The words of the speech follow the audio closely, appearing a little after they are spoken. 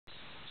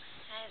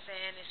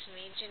Zen, it's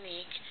me,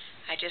 Janique.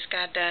 I just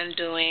got done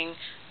doing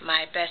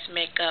my best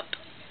makeup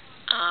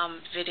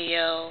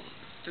video,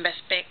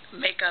 best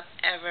makeup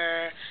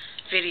ever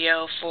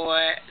video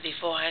for the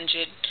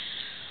 $400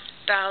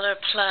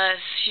 plus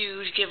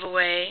huge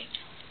giveaway,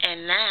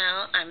 and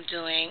now I'm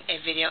doing a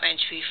video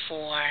entry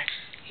for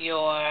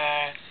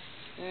your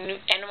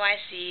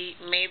NYC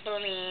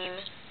Maybeline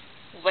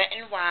Wet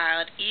n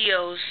Wild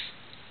EOS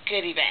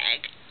Goody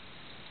Bag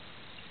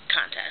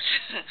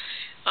contest.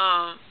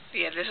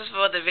 Yeah, this is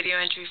for the video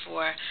entry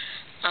for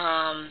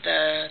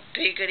the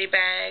 3 goodie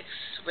bags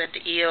with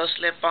the EOS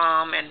lip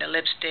balm and the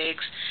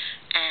lipsticks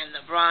and the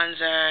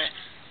bronzer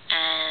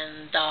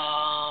and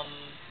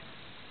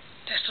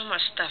there's so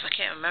much stuff I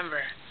can't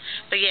remember.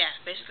 But yeah,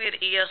 basically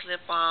the EOS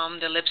lip balm,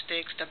 the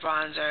lipsticks, the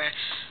bronzer,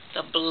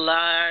 the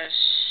blush,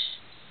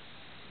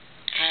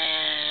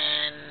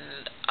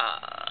 and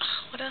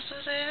what else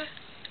was there?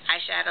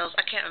 Eyeshadows.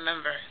 I can't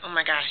remember. Oh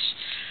my gosh.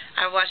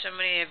 I watched so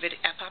many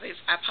videos.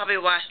 I probably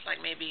watched like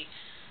maybe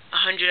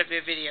 100 of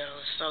your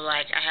videos. So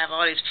like I have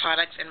all these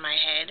products in my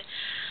head.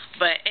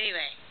 But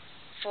anyway,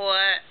 for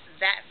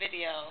that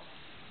video,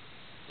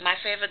 my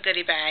favorite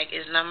goodie bag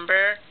is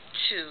number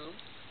 2,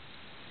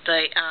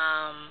 the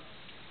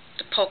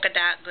polka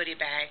dot goodie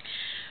bag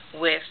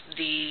with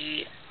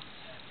the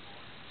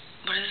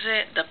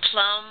the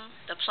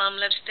plum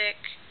lipstick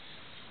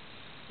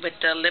with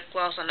the lip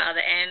gloss on the other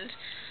end.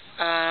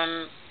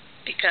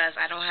 Because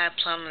I don't have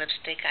plum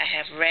lipstick, I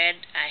have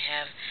red. I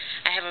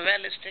have a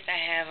red lipstick. I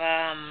have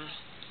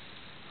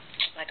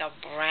like a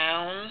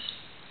brown,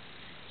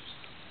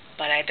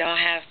 but I don't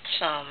have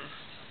plum.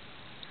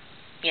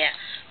 Yeah.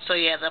 So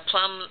yeah, the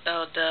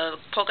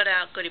polka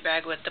dot goodie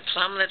bag with the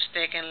plum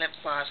lipstick and lip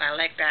gloss. I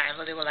like that. I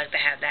really would like to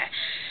have that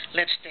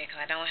lipstick.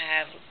 I don't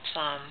have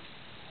plum.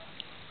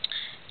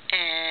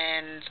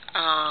 And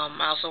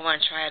I also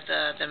want to try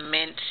the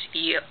mint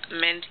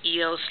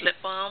EOS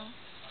lip balm.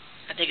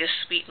 I think it's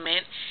sweet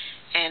mint.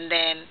 And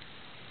then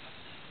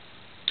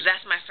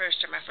that's my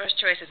first choice. My first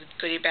choice is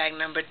goodie bag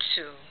number 2.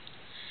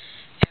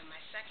 And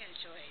my second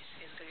choice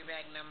is goodie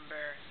bag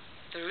number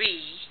 3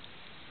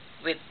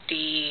 with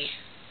the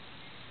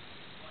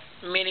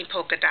mini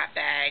polka dot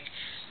bag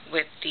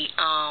with the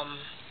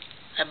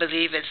I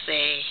believe it's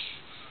a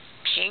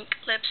pink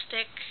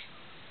lipstick.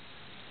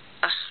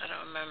 I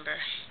don't remember.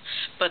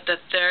 But the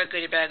third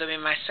goodie bag will be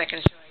my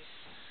second choice.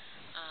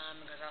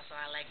 Because also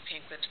I like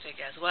pink lipstick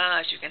as well.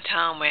 As you can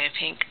tell, I'm wearing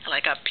pink,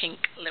 like a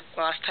pink lip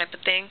gloss type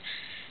of thing.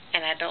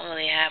 And I don't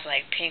really have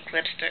like pink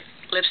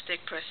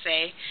lipstick per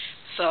se.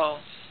 So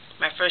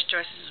my first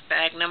choice is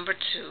bag number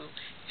 2,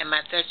 and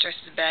my third choice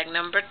is bag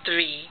number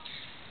 3.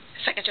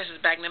 Second choice is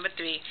bag number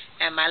 3,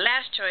 and my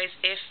last choice,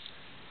 if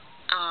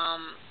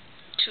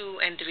 2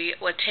 and 3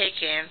 were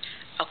taken,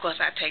 of course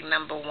I'd take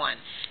number 1.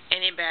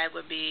 Any bag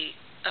would be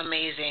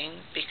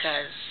amazing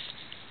because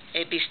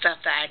it'd be stuff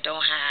that I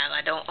don't have.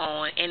 I don't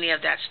own any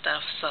of that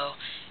stuff, so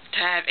to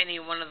have any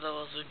one of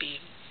those would be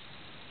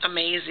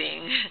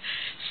amazing.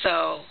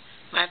 So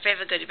my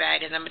favorite goodie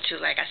bag is number 2,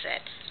 like I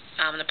said,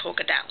 the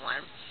polka dot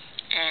one.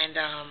 And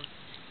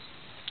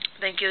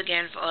thank you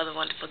again for all the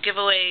wonderful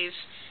giveaways,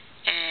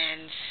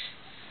 and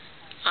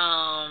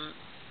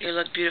you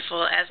look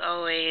beautiful as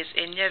always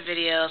in your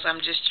videos. I'm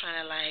just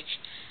trying to like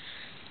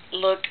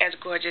look as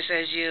gorgeous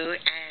as you,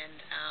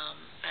 and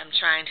I'm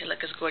trying to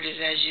look as gorgeous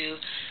as you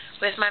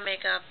with my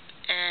makeup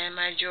and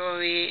my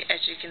jewelry.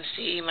 As you can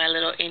see, my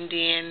little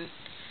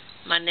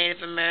my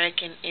Native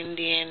American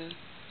Indian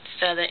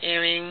feather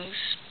earrings,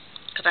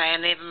 because I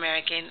am Native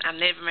American. I'm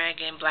Native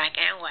American, black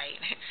and white.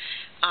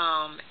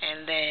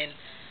 And then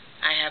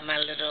I have my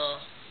little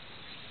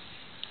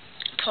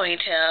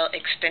ponytail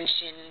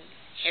extension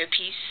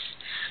hairpiece.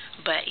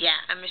 But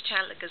yeah, I'm just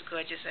trying to look as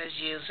gorgeous as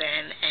you,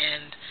 Zen,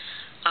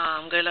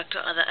 and good luck to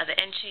other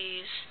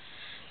entries.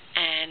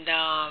 And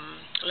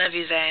love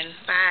you, Zen.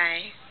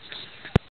 Bye.